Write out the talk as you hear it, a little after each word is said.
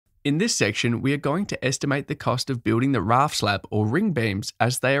In this section, we are going to estimate the cost of building the raft slab or ring beams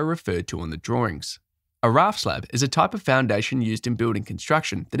as they are referred to on the drawings. A raft slab is a type of foundation used in building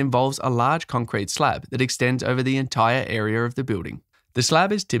construction that involves a large concrete slab that extends over the entire area of the building. The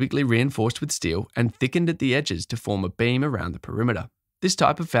slab is typically reinforced with steel and thickened at the edges to form a beam around the perimeter. This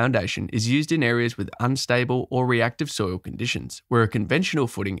type of foundation is used in areas with unstable or reactive soil conditions, where a conventional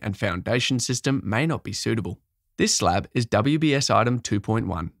footing and foundation system may not be suitable. This slab is WBS item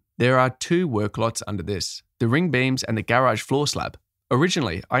 2.1. There are two work lots under this, the ring beams and the garage floor slab.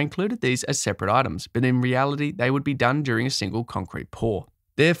 Originally, I included these as separate items, but in reality, they would be done during a single concrete pour.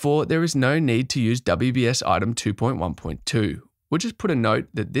 Therefore, there is no need to use WBS item 2.1.2. We'll just put a note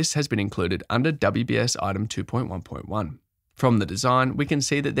that this has been included under WBS item 2.1.1. From the design, we can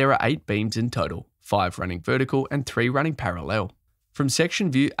see that there are 8 beams in total, 5 running vertical and 3 running parallel. From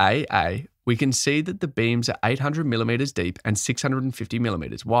section view AA, we can see that the beams are 800mm deep and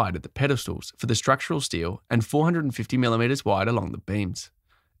 650mm wide at the pedestals for the structural steel and 450mm wide along the beams.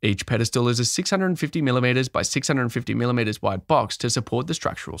 Each pedestal is a 650mm by 650mm wide box to support the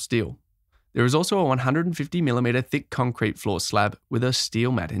structural steel. There is also a 150mm thick concrete floor slab with a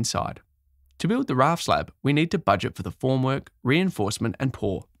steel mat inside. To build the raft slab, we need to budget for the formwork, reinforcement and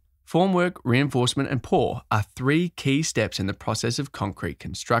pour. Formwork, reinforcement and pour are 3 key steps in the process of concrete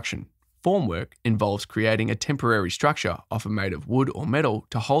construction. Formwork involves creating a temporary structure, often made of wood or metal,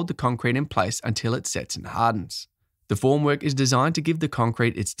 to hold the concrete in place until it sets and hardens. The formwork is designed to give the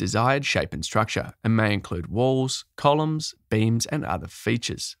concrete its desired shape and structure and may include walls, columns, beams and other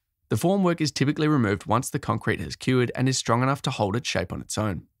features. The formwork is typically removed once the concrete has cured and is strong enough to hold its shape on its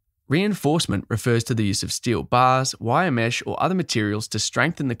own. Reinforcement refers to the use of steel bars, wire mesh or other materials to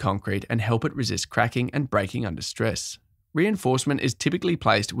strengthen the concrete and help it resist cracking and breaking under stress. Reinforcement is typically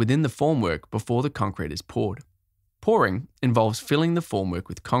placed within the formwork before the concrete is poured. Pouring involves filling the formwork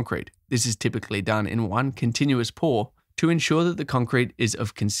with concrete. This is typically done in one continuous pour to ensure that the concrete is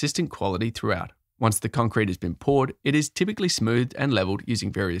of consistent quality throughout. Once the concrete has been poured, it is typically smoothed and leveled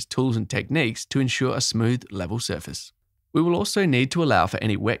using various tools and techniques to ensure a smooth, level surface. We will also need to allow for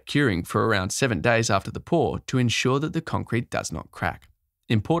any wet curing for around 7 days after the pour to ensure that the concrete does not crack.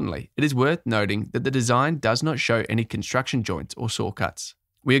 Importantly, it is worth noting that the design does not show any construction joints or saw cuts.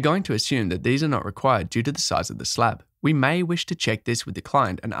 We are going to assume that these are not required due to the size of the slab. We may wish to check this with the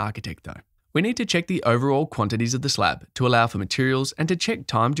client and architect though. We need to check the overall quantities of the slab to allow for materials and to check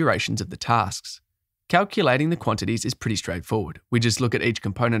time durations of the tasks. Calculating the quantities is pretty straightforward. We just look at each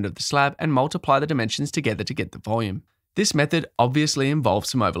component of the slab and multiply the dimensions together to get the volume. This method obviously involves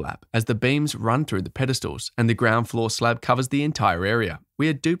some overlap, as the beams run through the pedestals and the ground floor slab covers the entire area. We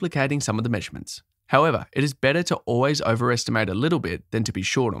are duplicating some of the measurements. However, it is better to always overestimate a little bit than to be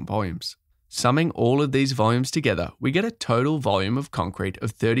short on volumes. Summing all of these volumes together, we get a total volume of concrete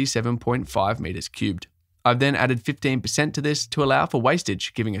of 37.5 meters cubed. I've then added 15% to this to allow for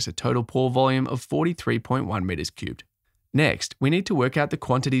wastage, giving us a total pour volume of 43.1 meters cubed. Next, we need to work out the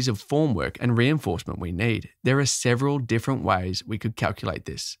quantities of formwork and reinforcement we need. There are several different ways we could calculate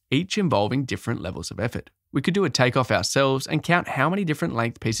this, each involving different levels of effort. We could do a takeoff ourselves and count how many different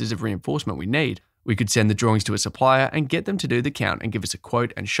length pieces of reinforcement we need. We could send the drawings to a supplier and get them to do the count and give us a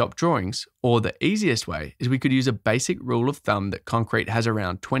quote and shop drawings. Or the easiest way is we could use a basic rule of thumb that concrete has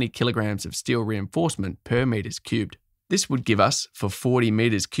around 20 kilograms of steel reinforcement per meters cubed. This would give us, for 40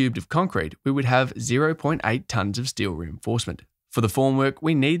 meters cubed of concrete, we would have 0.8 tons of steel reinforcement. For the formwork,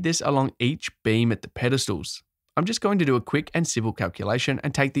 we need this along each beam at the pedestals. I'm just going to do a quick and simple calculation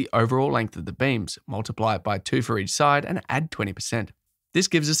and take the overall length of the beams, multiply it by 2 for each side and add 20%. This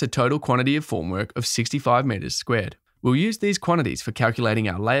gives us a total quantity of formwork of 65 meters squared. We'll use these quantities for calculating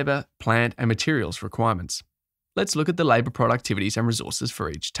our labour, plant and materials requirements. Let's look at the labour productivities and resources for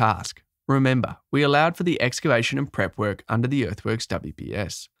each task. Remember, we allowed for the excavation and prep work under the earthworks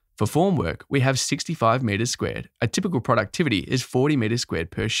WBS. For formwork, we have 65 meters squared. A typical productivity is 40 meters squared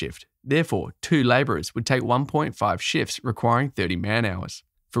per shift. Therefore, 2 labourers would take 1.5 shifts requiring 30 man-hours.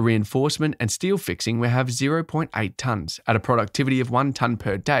 For reinforcement and steel fixing, we have 0.8 tons at a productivity of 1 ton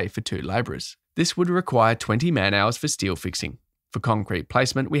per day for 2 labourers. This would require 20 man-hours for steel fixing. For concrete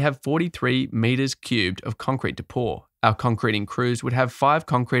placement, we have 43 meters cubed of concrete to pour. Our concreting crews would have 5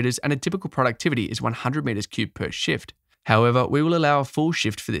 concreters and a typical productivity is 100 meters cubed per shift. However, we will allow a full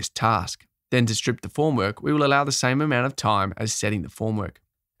shift for this task. Then to strip the formwork, we will allow the same amount of time as setting the formwork.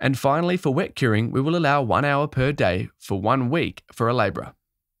 And finally, for wet curing, we will allow 1 hour per day for 1 week for a labourer.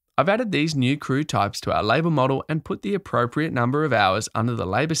 I've added these new crew types to our labour model and put the appropriate number of hours under the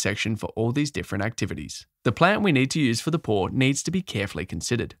labour section for all these different activities. The plant we need to use for the pour needs to be carefully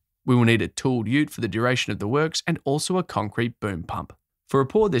considered. We will need a tooled ute for the duration of the works and also a concrete boom pump. For a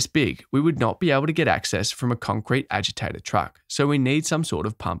pour this big, we would not be able to get access from a concrete agitator truck, so we need some sort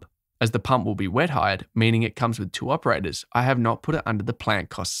of pump. As the pump will be wet hired, meaning it comes with 2 operators, I have not put it under the plant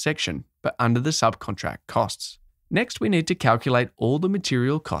costs section, but under the subcontract costs. Next, we need to calculate all the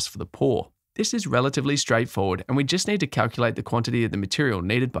material costs for the pour. This is relatively straightforward, and we just need to calculate the quantity of the material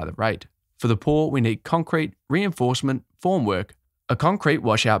needed by the rate. For the pour, we need concrete, reinforcement, formwork, a concrete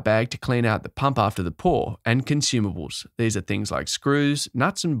washout bag to clean out the pump after the pour, and consumables. These are things like screws,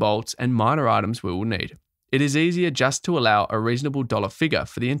 nuts and bolts, and minor items we will need. It is easier just to allow a reasonable dollar figure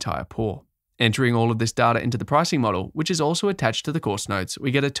for the entire pour. Entering all of this data into the pricing model, which is also attached to the course notes,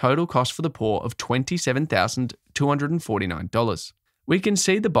 we get a total cost for the pour of $27,249. We can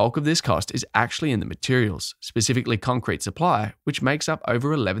see the bulk of this cost is actually in the materials, specifically concrete supply, which makes up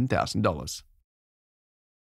over $11,000.